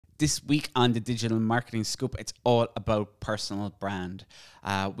This week on the Digital Marketing Scoop, it's all about personal brand.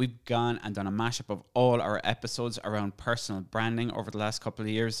 We've gone and done a mashup of all our episodes around personal branding over the last couple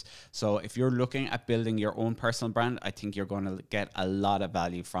of years. So if you're looking at building your own personal brand, I think you're going to get a lot of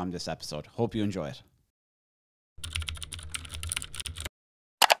value from this episode. Hope you enjoy it.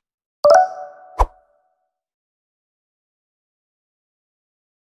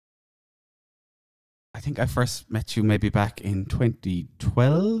 I think I first met you maybe back in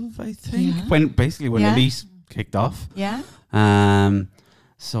 2012, I think, when Elise kicked off. Yeah.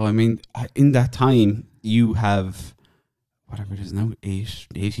 So, I mean, in that time, you have, whatever it is now,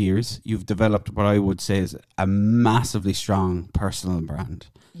 eight years, you've developed what I would say is a massively strong personal brand.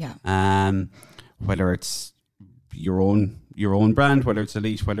 Yeah. Whether it's your own brand, whether it's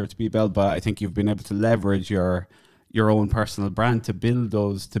Elite, whether it's BBL, but I think you've been able to leverage your own personal brand to build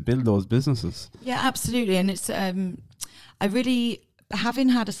those businesses. Yeah, absolutely. And it's I really, having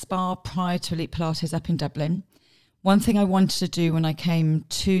had a spa prior to Elite Pilates up in Dublin, one thing I wanted to do when I came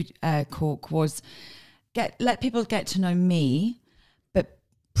to Cork was let people get to know me, but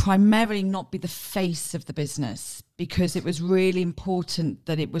primarily not be the face of the business, because it was really important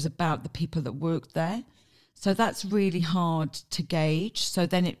that it was about the people that worked there. So that's really hard to gauge. So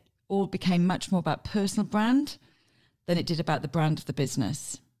then it all became much more about personal brand than it did about the brand of the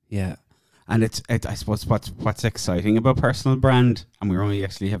business. Yeah. And I suppose what's exciting about personal brand, and we were only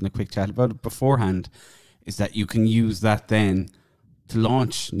actually having a quick chat about it beforehand, is that you can use that then to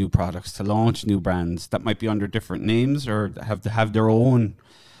launch new products, to launch new brands that might be under different names or have their own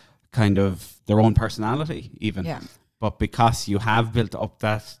kind of, their own personality even. Yeah. But because you have built up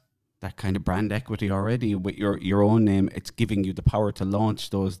that kind of brand equity already with your own name, it's giving you the power to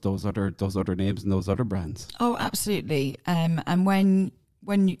launch those other names and those other brands. Oh, absolutely. And when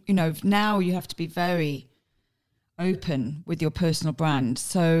you know, now you have to be very open with your personal brand.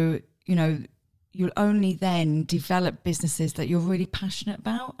 So, you know, you'll only then develop businesses that you're really passionate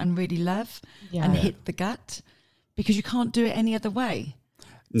about and really love and hit the gut, because you can't do it any other way.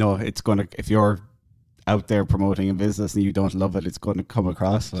 No, it's going to, if you're out there promoting a business and you don't love it, it's going to come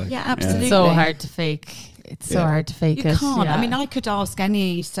across like, yeah, absolutely. It's so hard to fake. It's so hard to fake. You can't. I mean, I could ask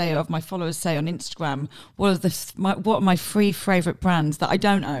any, say, of my followers, say on Instagram, what are my 3 favorite brands that I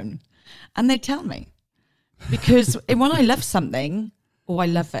don't own, and they tell me, because when I love something, I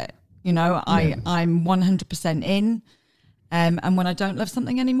love it. You know, I'm 100% in, and when I don't love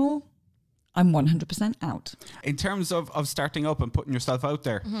something anymore, I'm 100% out. In terms of starting up and putting yourself out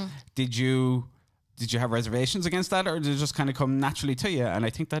there, did you have reservations against that, or did it just kind of come naturally to you? And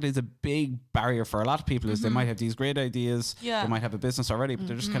I think that is a big barrier for a lot of people, is they might have these great ideas, they might have a business already, but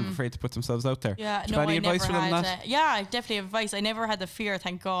they're just kind of afraid to put themselves out there. Yeah, do you have any advice for them on that? I definitely have advice. I never had the fear,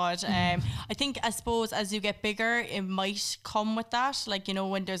 thank God. I suppose as you get bigger, it might come with that. Like, you know,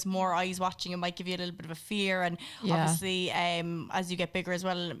 when there's more eyes watching, it might give you a little bit of a fear. And obviously, as you get bigger as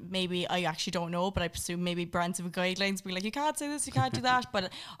well, maybe, I actually don't know, but I presume maybe brands have guidelines being like, you can't say this, you can't do that.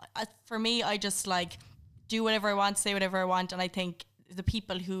 But for me, I just like, do whatever I want, say whatever I want, and I think the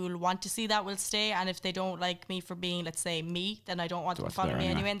people who want to see that will stay. And if they don't like me for being, let's say, me, then I don't want them to follow me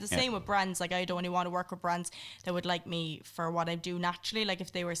anyway. And the same with brands. Like, I don't only want to work with brands that would like me for what I do naturally. Like,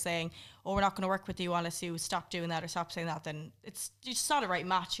 if they were saying, oh, we're not going to work with you unless you stop doing that or stop saying that, then it's just not a right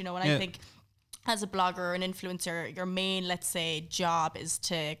match, you know. And I think as a blogger or an influencer, your main, let's say, job is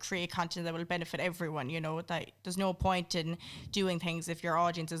to create content that will benefit everyone. You know, that there's no point in doing things if your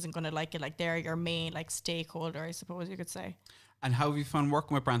audience isn't going to like it. Like, they're your main, like, stakeholder, I suppose you could say. And how have you found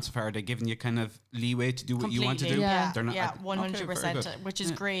working with brands so far? Are they giving you kind of leeway to do what you want to do? Yeah, they're not 100%, which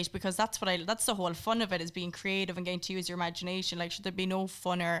is great, because that's the whole fun of it, is being creative and getting to use your imagination. Like, should there be no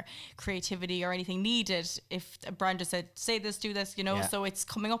fun or creativity or anything needed if a brand just said, say this, do this, you know? So it's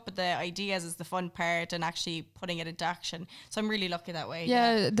coming up with the ideas is the fun part, and actually putting it into action. So I'm really lucky that way.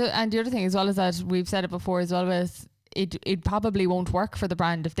 And the other thing as well is that we've said it before as well, with it probably won't work for the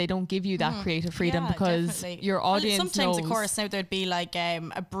brand if they don't give you that creative freedom, because your audience sometimes knows. Of course now there'd be like a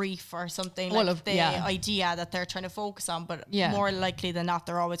brief or something, like the idea that they're trying to focus on, but more likely than not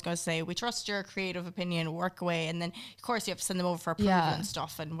they're always going to say, we trust your creative opinion, work away. And then of course you have to send them over for approval and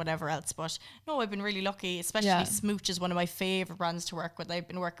stuff and whatever else. But no, I've been really lucky, especially Smooch is one of my favorite brands to work with. I've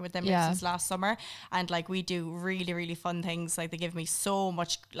been working with them since last summer, and like we do really, really fun things. Like, they give me so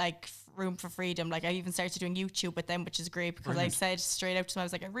much like room for freedom. Like I even started doing YouTube with them, which is great because I said straight out to them, I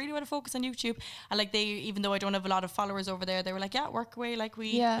was like, I really want to focus on YouTube. And like they, even though I don't have a lot of followers over there, they were like, yeah, work away, like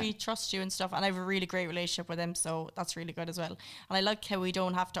we trust you and stuff. And I have a really great relationship with them, so that's really good as well. And I like how we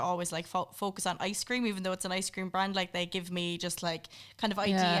don't have to always like focus on ice cream, even though it's an ice cream brand. Like they give me just like kind of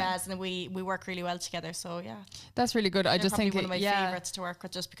ideas, and then we work really well together. So yeah, that's really good. I just think one of my favorites to work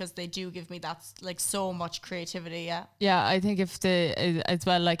with, just because they do give me that like so much creativity. Yeah, I think if as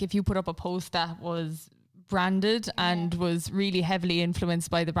well, like if you put up a post that was branded and was really heavily influenced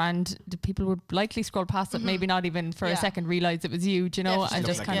by the brand, the people would likely scroll past it, maybe not even for a second realize it was you, do you know? Definitely. And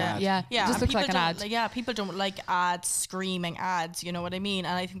just kind of it just looks like an ad. People don't like ads, screaming ads, you know what I mean?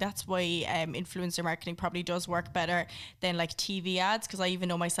 And I think that's why influencer marketing probably does work better than like TV ads, because I even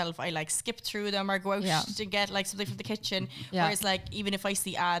know myself, I like skip through them or go out to get like something from the kitchen, whereas like even if I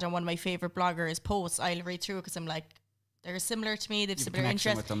see ad on one of my favorite bloggers posts, I'll read through it because I'm like, they're similar to me, they've similar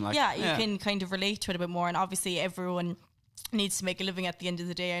interests. You can kind of relate to it a bit more. And obviously everyone needs to make a living at the end of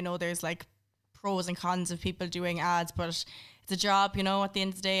the day. I know there's like pros and cons of people doing ads, but it's a job, you know, at the end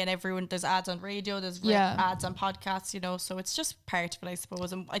of the day. And everyone, there's ads on radio, there's ads on podcasts, you know, so it's just part of it, I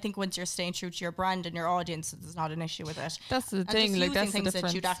suppose. And I think once you're staying true to your brand and your audience, there's not an issue with it. That's the thing, like that's things the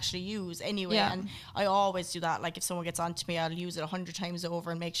difference that you'd actually use anyway. And I always do that. Like if someone gets onto me, I'll use it 100 times over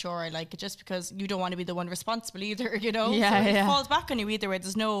and make sure I like it, just because you don't want to be the one responsible either, you know. It falls back on you either way.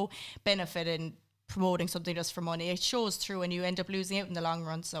 There's no benefit in promoting something just for money. It shows through and you end up losing out in the long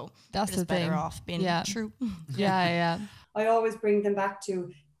run. So that's the thing. Better off being true. I always bring them back to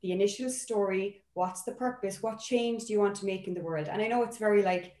the initial story. What's the purpose? What change do you want to make in the world? And I know it's very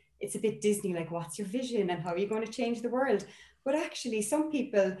like, it's a bit Disney, like what's your vision and how are you going to change the world? But actually some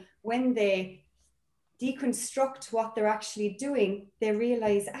people, when they deconstruct what they're actually doing, they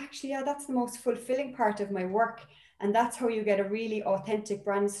realize actually, that's the most fulfilling part of my work. And that's how you get a really authentic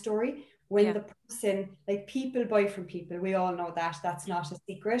brand story. When the person, like people buy from people, we all know that, that's not a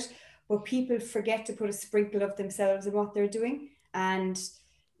secret, but people forget to put a sprinkle of themselves in what they're doing. And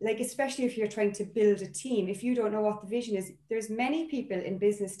like, especially if you're trying to build a team, if you don't know what the vision is, there's many people in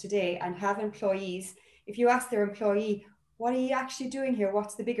business today and have employees. If you ask their employee, what are you actually doing here?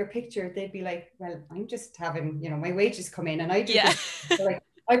 What's the bigger picture? They'd be like, well, I'm just having, you know, my wages come in and I do this. So like,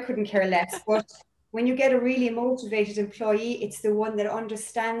 I couldn't care less. But when you get a really motivated employee, it's the one that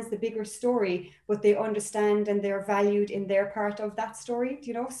understands the bigger story, but they understand and they're valued in their part of that story,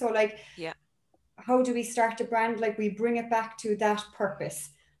 you know? So like, how do we start a brand? Like we bring it back to that purpose.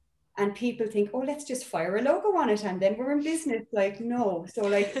 And people think, oh, let's just fire a logo on it and then we're in business. Like, no. So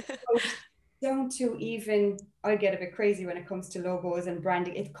like, down to even, I get a bit crazy when it comes to logos and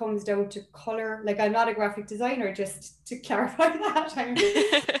branding. It comes down to color. Like I'm not a graphic designer, just to clarify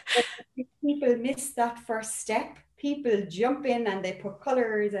that. People miss that first step. People jump in and they put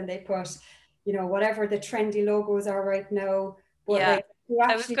colors and they put, you know, whatever the trendy logos are right now. But like,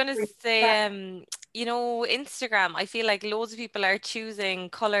 I was going to say, you know, Instagram, I feel like loads of people are choosing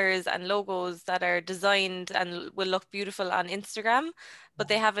colors and logos that are designed and will look beautiful on Instagram, but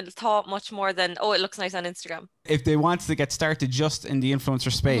they haven't thought much more than, oh, it looks nice on Instagram. If they want to get started just in the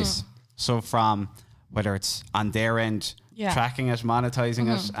influencer space, so from whether it's on their end, tracking it, monetizing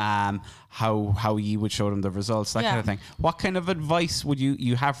it, how you would show them the results, that kind of thing. What kind of advice would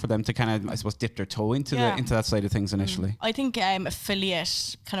you have for them to kind of, I suppose, dip their toe into into that side of things initially? I think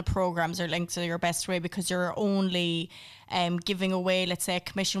affiliate kind of programs or links are your best way, because you're only giving away, let's say, a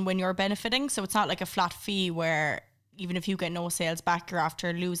commission when you're benefiting. So it's not like a flat fee where even if you get no sales back, you're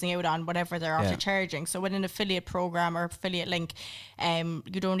after losing out on whatever they're after charging. So with an affiliate program or affiliate link,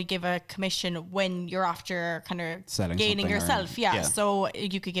 you'd only give a commission when you're after kind of selling gaining yourself. So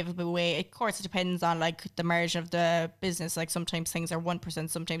you could give it away. Of course, it depends on like the margin of the business. Like sometimes things are 1%,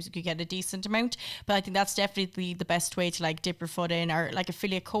 sometimes you could get a decent amount. But I think that's definitely the best way to like dip your foot in, or like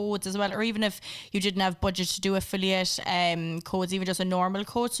affiliate codes as well. Or even if you didn't have budget to do affiliate codes, even just a normal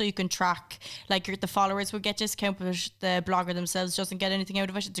code, so you can track like the followers would get discount, but the blogger themselves doesn't get anything out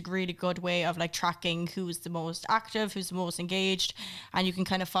of it. It's a really good way of like tracking who's the most active, who's the most engaged, and you can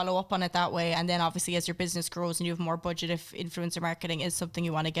kind of follow up on it that way. And then obviously as your business grows and you have more budget, if influencer marketing is something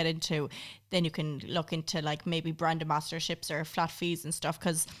you want to get into, then you can look into like maybe brand ambassadorships or flat fees and stuff.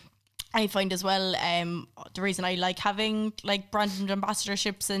 Because I find as well, the reason I like having like brand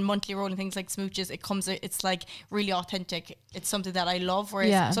ambassadorships and monthly rolling things like smooches, it's like really authentic. It's something that I love.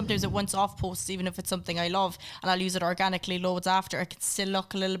 Whereas sometimes it once off posts, even if it's something I love and I'll use it organically loads after, it can still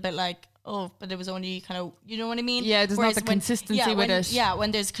look a little bit like, oh, but it was only kind of, you know what I mean? Yeah, there's not the consistency with it. Yeah,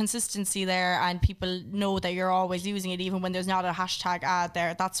 when there's consistency there and people know that you're always using it, even when there's not a hashtag ad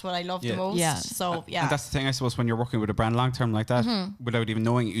there, that's what I love the most. Yeah. So, yeah. And that's the thing, I suppose, when you're working with a brand long term like that, without even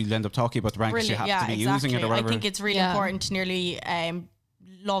knowing it, you'll end up talking about the brand because you have to be using it or whatever. I think it's really important to nearly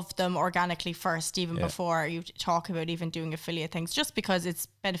love them organically first, even before you talk about even doing affiliate things, just because it's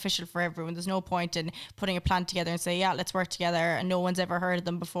beneficial for everyone. There's no point in putting a plan together and say, yeah, let's work together, and no one's ever heard of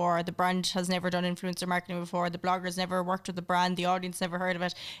them before. The brand has never done influencer marketing before. The blogger's never worked with the brand. The audience never heard of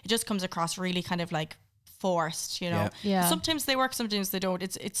it. It just comes across really kind of like forced, you know. Yeah. Sometimes they work, sometimes they don't.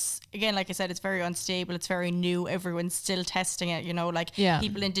 It's again, like I said, it's very unstable, it's very new, everyone's still testing it, you know, like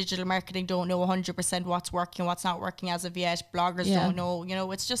people in digital marketing don't know 100% what's working, what's not working as of yet. Bloggers don't know, you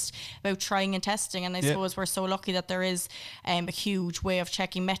know. It's just about trying and testing, and I suppose we're so lucky that there is a huge way of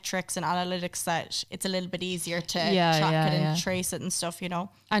checking metrics and analytics that it's a little bit easier to track it and trace it and stuff, you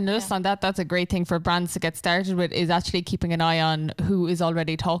know. And just on that, that's a great thing for brands to get started with, is actually keeping an eye on who is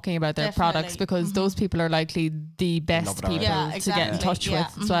already talking about their products, because those people are likely the best people to get in touch with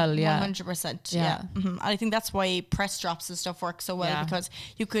as well. 100%. And I think that's why press drops and stuff work so well, because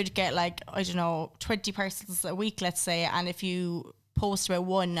you could get like, I don't know, 20 persons a week, let's say, and if you post about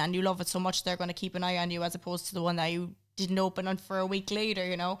one and you love it so much, they're going to keep an eye on you, as opposed to the one that you didn't open on for a week later,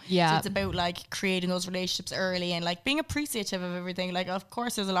 you know. So it's about like creating those relationships early and like being appreciative of everything. Like, of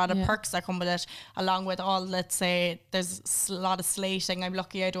course there's a lot of perks that come with it, along with all, let's say, there's a lot of slating. I'm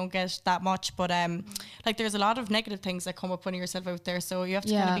lucky I don't get that much, but like there's a lot of negative things that come up putting yourself out there, so you have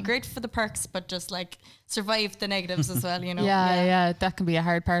to kind of be grateful for the perks, but just like survive the negatives as well, you know. That can be a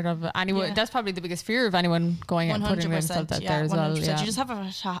hard part of it. Anyone, that's probably the biggest fear of anyone going and putting themselves out there as well. You just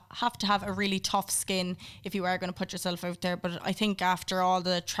have to have a really tough skin if you are going to put yourself out there. But I think after all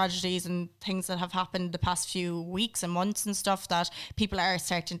the tragedies and things that have happened the past few weeks and months and stuff, that people are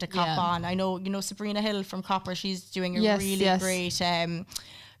starting to cop on. I know, you know, Sabrina Hill from Copper, she's doing a really great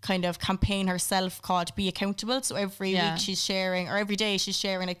kind of campaign herself called Be Accountable. So every week she's sharing, or every day she's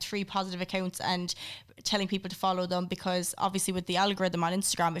sharing like 3 positive accounts and telling people to follow them, because obviously with the algorithm on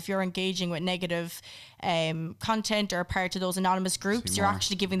Instagram, if you're engaging with negative content or a part of those anonymous groups, you're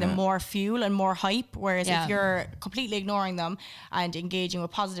actually giving them more fuel and more hype, whereas if you're completely ignoring them and engaging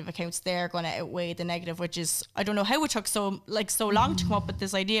with positive accounts, they're going to outweigh the negative, which is, I don't know how it took so long to come up with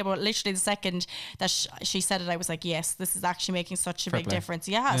this idea, but literally the second that she said it, I was like, yes, this is actually making such a big difference.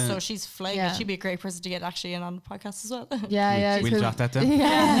 So she's flying. She'd be a great person to get actually in on the podcast as well. We'll jot that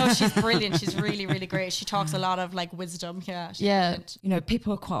down. No, she's brilliant. She's really, really great. She talks a lot of like wisdom. You know,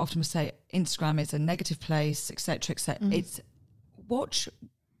 people quite often will say Instagram is a negative place, etc., etc. It's watch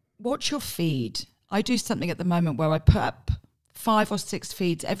your feed. I do something at the moment where I put up 5 or 6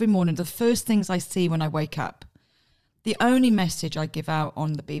 feeds every morning. The first things I see when I wake up, the only message I give out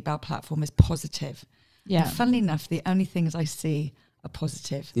on the Be Bell platform is positive. And funnily enough, the only things I see are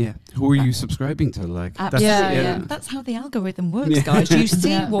positive. Who are you subscribing to? Like, that's how the algorithm works, guys. You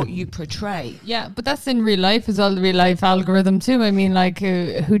see what you portray. But that's in real life as well, the real life algorithm too. I mean, like,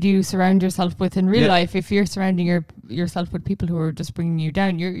 who do you surround yourself with in real life? If you're surrounding yourself with people who are just bringing you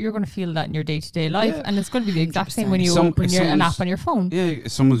down, you're going to feel that in your day-to-day life, and it's going to be the exact same when you open an app on your phone.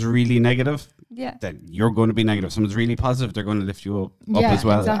 If someone's really negative, then you're going to be negative. Someone's really positive, they're going to lift you up as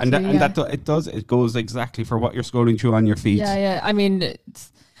well. Exactly, and it goes exactly for what you're scrolling through on your feed. I mean,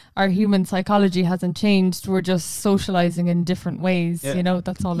 our human psychology hasn't changed. We're just socializing in different ways. You know,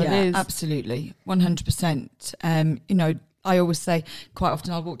 that's all it is. Absolutely, 100%. You know, I always say, quite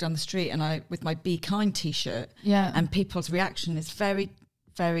often I'll walk down the street and with my Be Kind t-shirt, and people's reaction is very,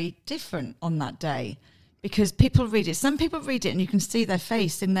 very different on that day. Because people read it. Some people read it and you can see their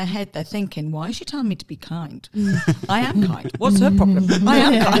face in their head. They're thinking, why is she telling me to be kind? I am kind. What's her problem? I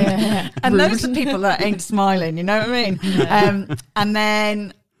am kind. And those are the people that ain't smiling, you know what I mean? And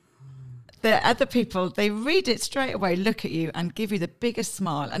then the other people, they read it straight away, look at you and give you the biggest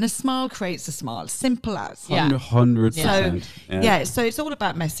smile. And a smile creates a smile. Simple as. 100%. So it's all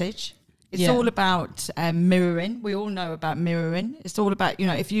about message. It's all about mirroring. We all know about mirroring. It's all about, you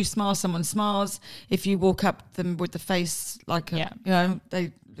know, if you smile, someone smiles. If you walk up them with the face like you know,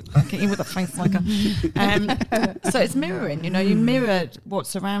 they look at you with a face like a... so it's mirroring, you know, you mirror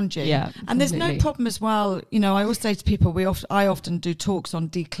what's around you. And there's no problem as well. You know, I always say to people, I often do talks on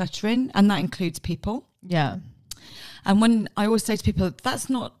decluttering, and that includes people. And when I always say to people, that's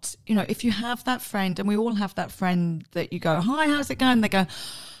not, you know, if you have that friend, and we all have that friend that you go, hi, how's it going? They go,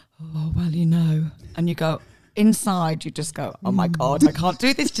 oh, well, you know, and you go inside, you just go, oh my God, I can't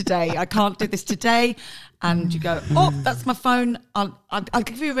do this today. I can't do this today. And you go, oh, that's my phone. I'll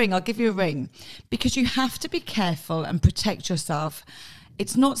give you a ring. I'll give you a ring. Because you have to be careful and protect yourself.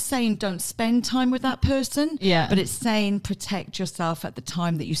 it's not saying don't spend time with that person, Yeah. but it's saying protect yourself at the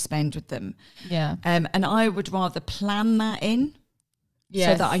time that you spend with them. Yeah. And I would rather plan that in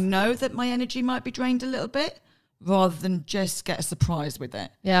so that I know that my energy might be drained a little bit, rather than just get a surprise with it.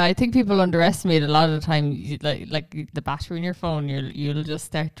 Yeah, I think people underestimate a lot of the time, like the battery in your phone, you'll just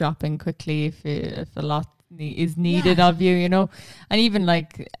start dropping quickly if a lot is needed of you, you know. And even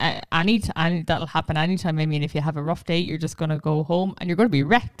like that'll happen anytime. I mean, if you have a rough date, you're just going to go home and you're going to be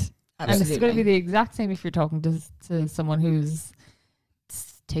wrecked. Absolutely. And it's going to be the exact same if you're talking to someone who's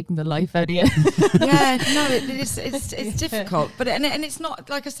taking the life out of you. Yeah, no, it's difficult, but and it's not,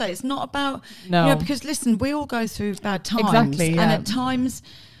 like I say, it's not about because listen, we all go through bad times, exactly, and at times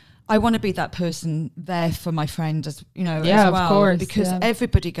I want to be that person there for my friend, as you know, yeah, as well, of course, because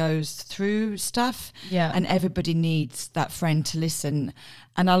everybody goes through stuff, and everybody needs that friend to listen,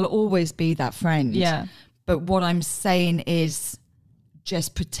 and I'll always be that friend. Yeah, but what I'm saying is,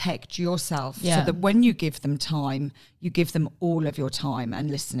 just protect yourself so that when you give them time, you give them all of your time and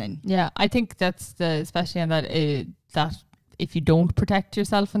listening. Yeah, I think that's especially on that that if you don't protect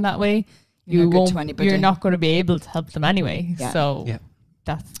yourself in that way, you're not going to be able to help them anyway. Yeah. So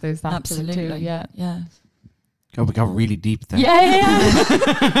there's that absolutely too. Yeah. Oh, we got really deep there. Yeah.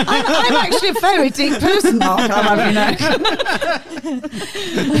 I'm actually a very deep person, Mark.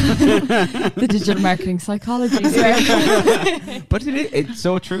 The digital marketing psychology. But it's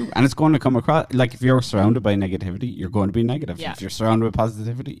so true, and it's going to come across. Like if you're surrounded by negativity, you're going to be negative. Yeah. If you're surrounded with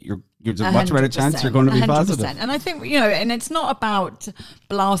positivity, you're a much better chance you're going to be 100%. Positive. And I think, you know, and it's not about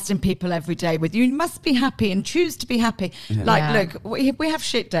blasting people every day with you must be happy and choose to be happy. Like, look, we have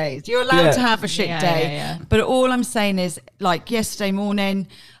shit days. You're allowed to have a shit day. But all I'm saying is, like yesterday morning,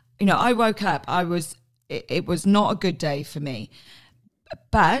 you know, I woke up, it was not a good day for me,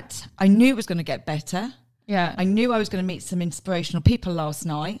 but I knew it was going to get better. Yeah. I knew I was going to meet some inspirational people last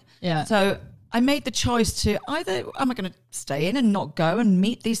night. Yeah. So I made the choice to either, am I going to stay in and not go and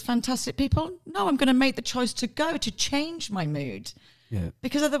meet these fantastic people? No, I'm going to make the choice to go, to change my mood. Yeah.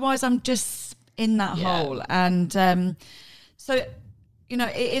 Because otherwise I'm just in that hole. And so, you know,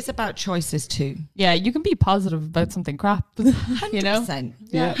 it is about choices too. Yeah, you can be positive about something crap. 100%. You know?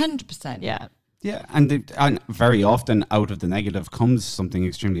 Yeah. 100%. Yeah. Yeah, and very often out of the negative comes something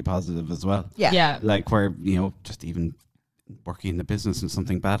extremely positive as well. Yeah. Yeah. Like where, you know, just even working in the business and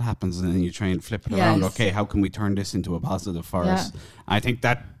something bad happens and then you try and flip it around. Okay, how can we turn this into a positive for us? I think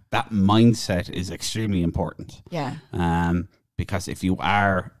that mindset is extremely important. Yeah. Because if you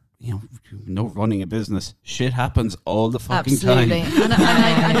are, you know, running a business, shit happens all the fucking Absolutely. time.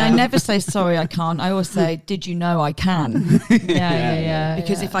 And I never say sorry I can't. I always say, did you know I can? Yeah.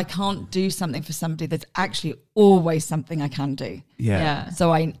 Because if I can't do something for somebody, there's actually always something I can do. Yeah.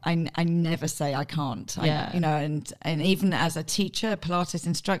 So I never say I can't. You know, and even as a teacher, a Pilates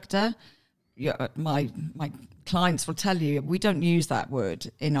instructor, my clients will tell you we don't use that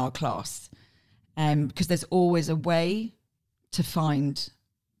word in our class, because there's always a way to find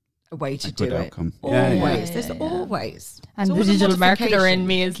a way to do it. Outcome. Always. There's always. And the digital marketer in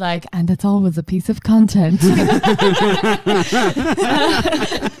me is like, and it's always a piece of content.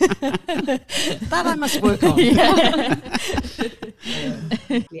 That I must work on.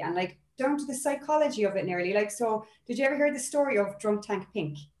 And like down to the psychology of it nearly. Like, so did you ever hear the story of Drunk Tank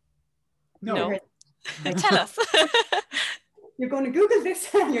Pink? No. Tell us. You're going to Google this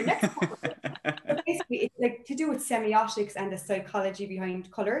on your next one. But basically, it's like to do with semiotics and the psychology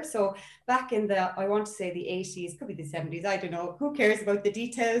behind colour. So back in the, I want to say the 80s, could be the 70s, I don't know. Who cares about the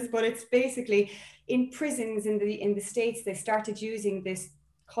details? But it's basically in prisons in the States, they started using this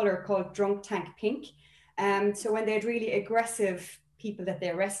colour called Drunk Tank Pink. So when they had really aggressive people that they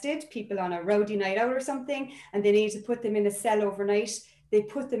arrested, people on a rowdy night out or something, and they needed to put them in a cell overnight, they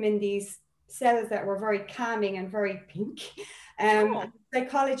put them in these cells that were very calming and very pink.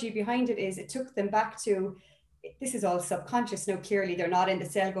 Psychology behind it is it took them back to, this is all subconscious now, clearly they're not in the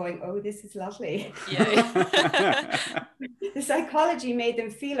cell going, oh, this is lovely. Yeah. The psychology made them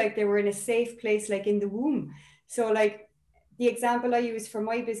feel like they were in a safe place, like in the womb. So like the example I use for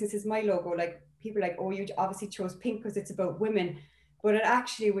my business is my logo. Like people are like, oh, you obviously chose pink because it's about women. But it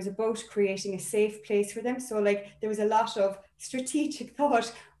actually was about creating a safe place for them. So like there was a lot of strategic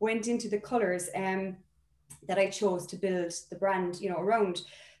thought went into the colors that I chose to build the brand, you know, around.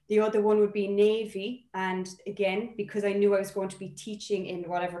 The other one would be navy. And again, because I knew I was going to be teaching in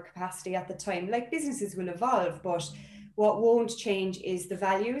whatever capacity at the time, like businesses will evolve, but what won't change is the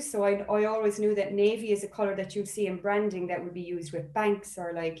values. So I always knew that navy is a color that you'd see in branding that would be used with banks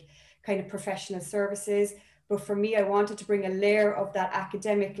or like kind of professional services. But for me, I wanted to bring a layer of that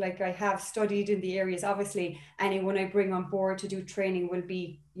academic, like I have studied in the areas. Obviously, anyone I bring on board to do training will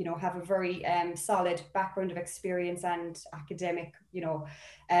be, you know, have a very solid background of experience and academic, you know,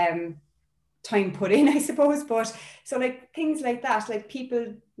 time put in, I suppose. But so like things like that, like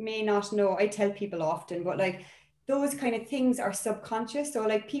people may not know, I tell people often, but like those kind of things are subconscious. So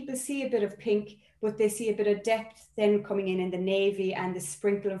like people see a bit of pink, but they see a bit of depth then coming in the navy and the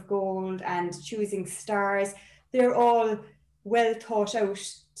sprinkle of gold and choosing stars. They're all well thought out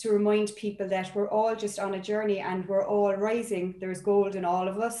to remind people that we're all just on a journey and we're all rising. There's gold in all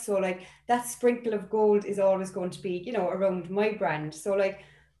of us. So like that sprinkle of gold is always going to be, you know, around my brand. So like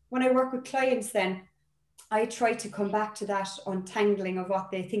when I work with clients, then I try to come back to that untangling of what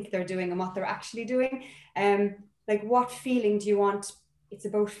they think they're doing and what they're actually doing. Like what feeling do you want? It's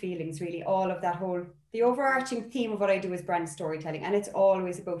about feelings, really. All of that whole, the overarching theme of what I do is brand storytelling, and it's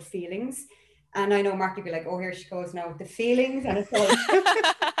always about feelings. And I know Mark would be like, oh, here she goes now with the feelings, and it's all.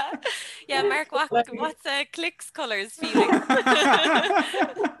 Yeah, Mark, what's CLIQ's colours feeling?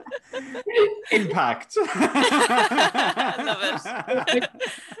 Impact. I love it.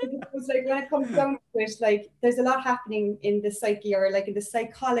 It's like when it comes down to it, like there's a lot happening in the psyche, or like in the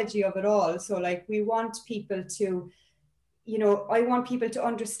psychology of it all. So like we want people to, you know, I want people to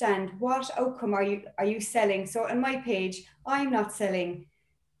understand what outcome are you selling. So on my page, I'm not selling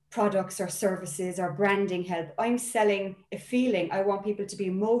products or services or branding help. I'm selling a feeling. I want people to be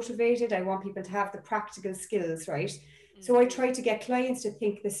motivated. I want people to have the practical skills, right? So I try to get clients to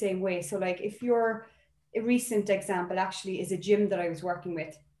think the same way. So like if you're, a recent example actually is a gym that I was working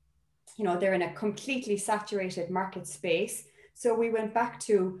with. You know, they're in a completely saturated market space. So we went back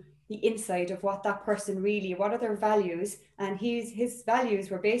to the inside of what that person really, what are their values? And his values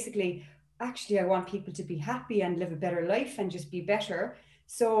were basically, actually, I want people to be happy and live a better life and just be better.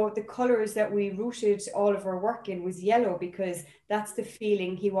 So the colors that we rooted all of our work in was yellow, because that's the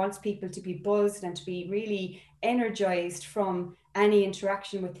feeling. He wants people to be buzzed and to be really energized from any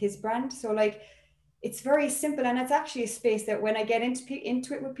interaction with his brand. So like, it's very simple, and it's actually a space that when I get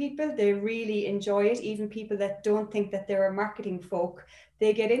into it with people, they really enjoy it. Even people that don't think that they're a marketing folk,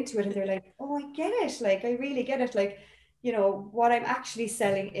 they get into it and they're like, oh, I get it. Like, I really get it. Like, you know, what I'm actually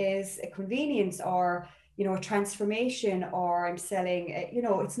selling is a convenience, or, you know, a transformation, or I'm selling, you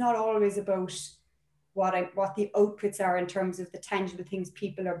know, it's not always about what the outputs are in terms of the tangible things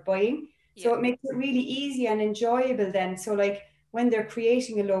people are buying. Yeah. So it makes it really easy and enjoyable then. So like when they're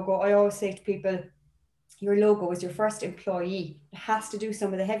creating a logo, I always say to people, your logo is your first employee. It has to do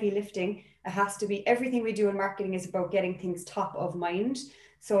some of the heavy lifting. It has to be, everything we do in marketing is about getting things top of mind.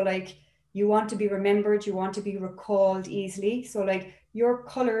 So like you want to be remembered, you want to be recalled easily. So like your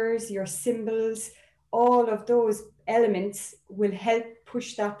colors, your symbols, all of those elements will help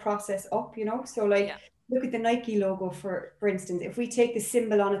push that process up, you know? So like, look at the Nike logo, for instance. If we take the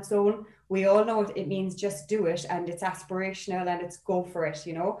symbol on its own, we all know it means just do it, and it's aspirational and it's go for it,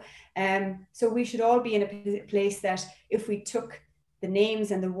 you know? So we should all be in a place that if we took the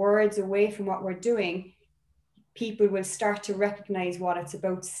names and the words away from what we're doing, people will start to recognize what it's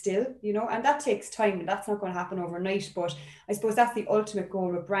about still, you know? And that takes time. That's not going to happen overnight, but I suppose that's the ultimate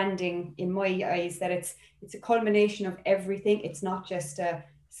goal of branding in my eyes, that it's a culmination of everything. It's not just a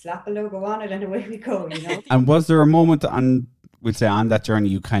slap a logo on it and away we go, you know? And was there a moment on that journey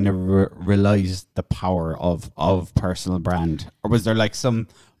you kind of realized the power of personal brand, or was there like some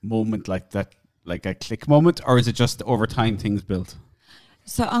moment like that, like a click moment, or is it just over time things built?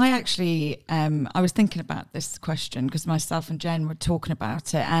 So I actually, I was thinking about this question because myself and Jen were talking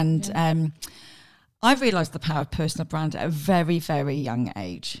about it, and I realised the power of personal brand at a very, very young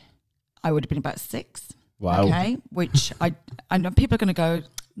age. I would have been about 6. Wow. Okay, which I know people are going to go,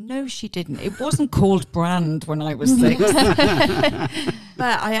 no, she didn't. It wasn't called brand when I was 6.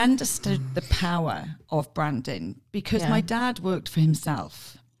 But I understood the power of branding because my dad worked for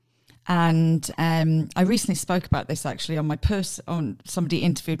himself. And I recently spoke about this actually on my somebody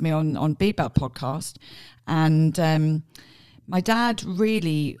interviewed me on Bebel podcast. And my dad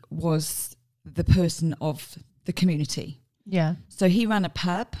really was the person of the community. Yeah. So he ran a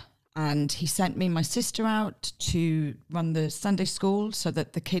pub. And he sent me and my sister out to run the Sunday school so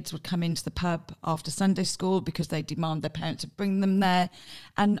that the kids would come into the pub after Sunday school because they demand their parents to bring them there.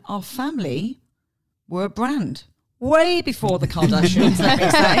 And our family were a brand way before the Kardashians, let me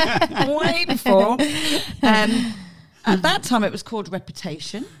say. Way before. At that time, it was called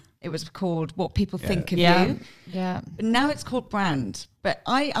reputation. It was called what people think of you. Yeah. But now it's called brand. But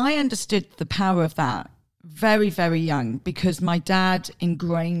I understood the power of that very, very young because my dad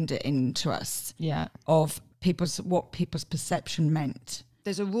ingrained it into us of what people's perception meant.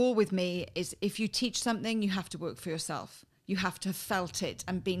 there's a rule with me is if you teach something, you have to work for yourself. You have to have felt it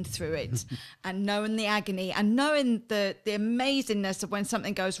and been through it and knowing the agony and knowing the amazingness of when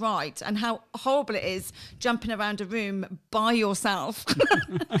something goes right and how horrible it is jumping around a room by yourself,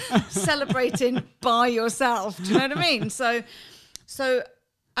 celebrating by yourself. Do you know what I mean? So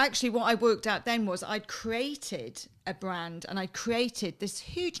actually what I worked out then was I'd created a brand and I'd created this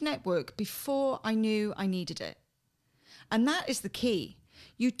huge network before I knew I needed it. And that is the key.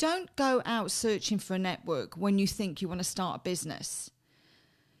 You don't go out searching for a network when you think you want to start a business.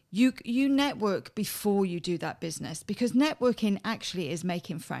 You network before you do that business, because networking actually is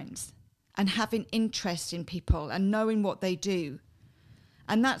making friends and having interest in people and knowing what they do.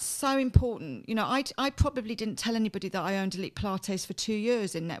 And that's so important. You know, I probably didn't tell anybody that I owned Elite Pilates for 2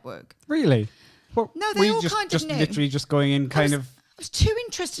 years in network. Really? Well, no, they all kind of knew. Literally just going in I was too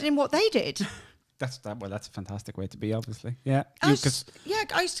interested in what they did. That's a fantastic way to be, obviously. Yeah. I used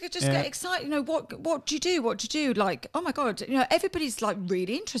to just get excited. You know, what do you do? What do you do? Like, oh my God, you know, everybody's like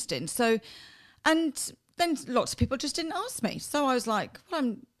really interested. So, and then lots of people just didn't ask me. So I was like,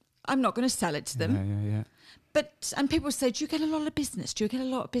 well, I'm not going to sell it to them. Yeah. And people say, do you get a lot of business? Do you get a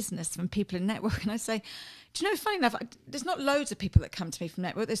lot of business from people in network? And I say, do you know, funny enough, there's not loads of people that come to me from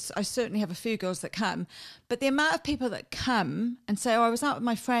network. I certainly have a few girls that come, but the amount of people that come and say, oh, I was out with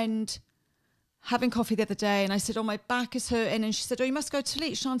my friend having coffee the other day and I said, oh, my back is hurting. And she said, oh, you must go to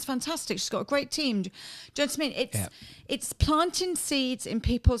Elite. Sian's fantastic. She's got a great team. Do you know what I mean? It's planting seeds in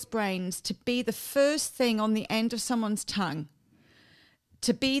people's brains to be the first thing on the end of someone's tongue,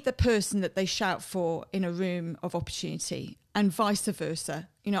 to be the person that they shout for in a room of opportunity, and vice versa.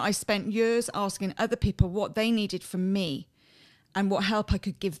 You know, I spent years asking other people what they needed from me and what help I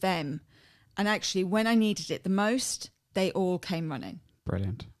could give them. And actually, when I needed it the most, they all came running.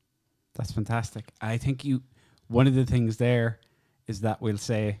 Brilliant. That's fantastic. I think one of the things there is that we'll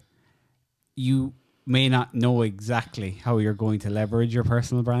say you may not know exactly how you're going to leverage your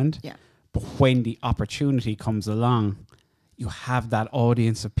personal brand. Yeah. But when the opportunity comes along, you have that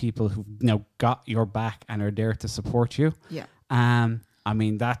audience of people who've now got your back and are there to support you. Yeah. I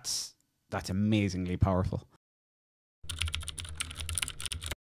mean, that's amazingly powerful.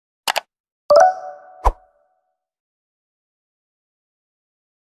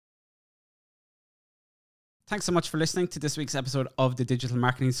 Thanks so much for listening to this week's episode of the Digital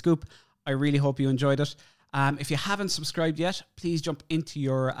Marketing Scoop. I really hope you enjoyed it. If you haven't subscribed yet, please jump into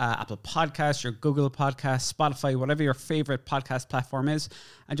your Apple Podcasts, your Google Podcasts, Spotify, whatever your favorite podcast platform is,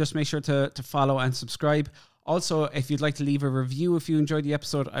 and just make sure to follow and subscribe. Also, if you'd like to leave a review if you enjoyed the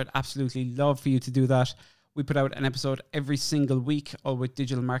episode, I'd absolutely love for you to do that. We put out an episode every single week, all with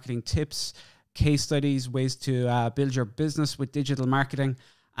digital marketing tips, case studies, ways to build your business with digital marketing.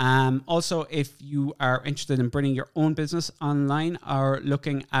 Also, if you are interested in bringing your own business online or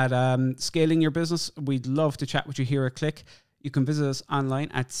looking at scaling your business, we'd love to chat with you here at CLIQ. You can visit us online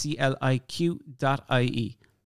at CLIQ.ie.